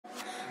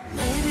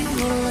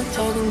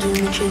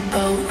much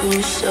about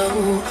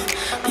yourself,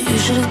 but you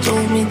should've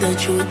told me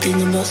that you were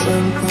thinking about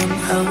someone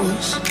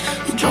else.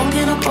 You're drunk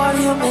in a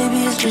party, or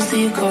maybe it's just that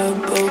your car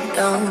broke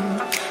down.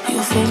 You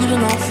were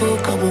floating off for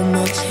a couple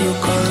months,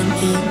 you're calling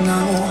it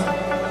now.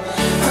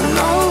 I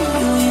know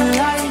you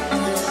like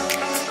this.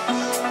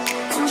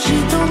 When she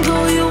don't go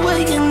your way,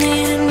 you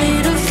needed me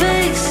to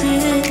fix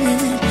it.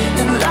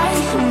 And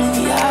like me,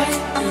 I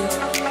did,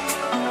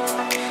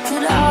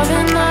 but I've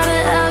been out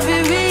of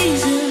every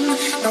reason.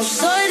 Now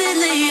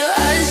suddenly you're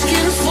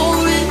asking for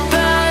it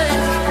back.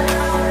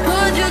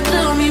 Would you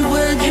tell me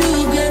where'd you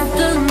get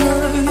the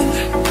nerve?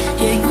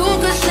 Yeah, you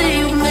could say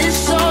you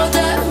miss all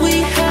that we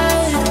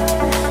had,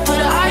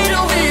 but I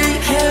don't really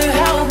care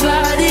how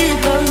bad it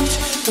hurts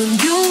when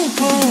you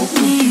broke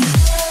me.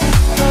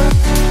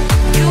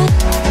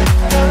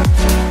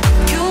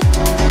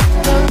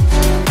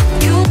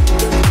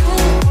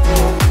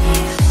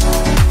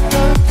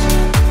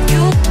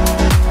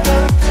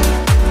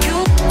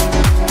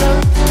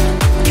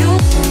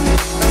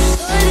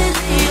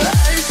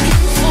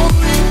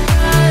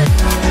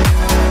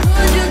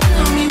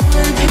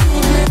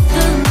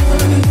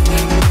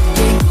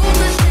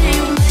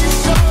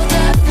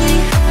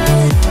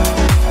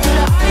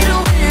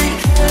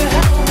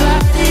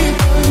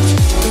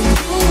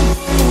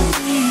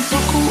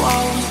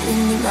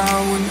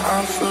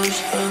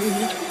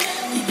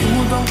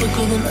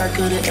 I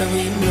could've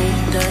ever known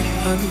that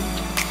hurt.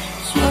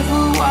 Swear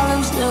for a while I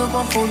was there on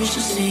my phone just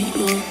to see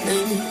your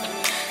name.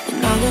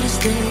 And now that it's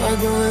there, I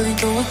don't really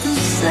know what to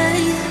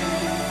say.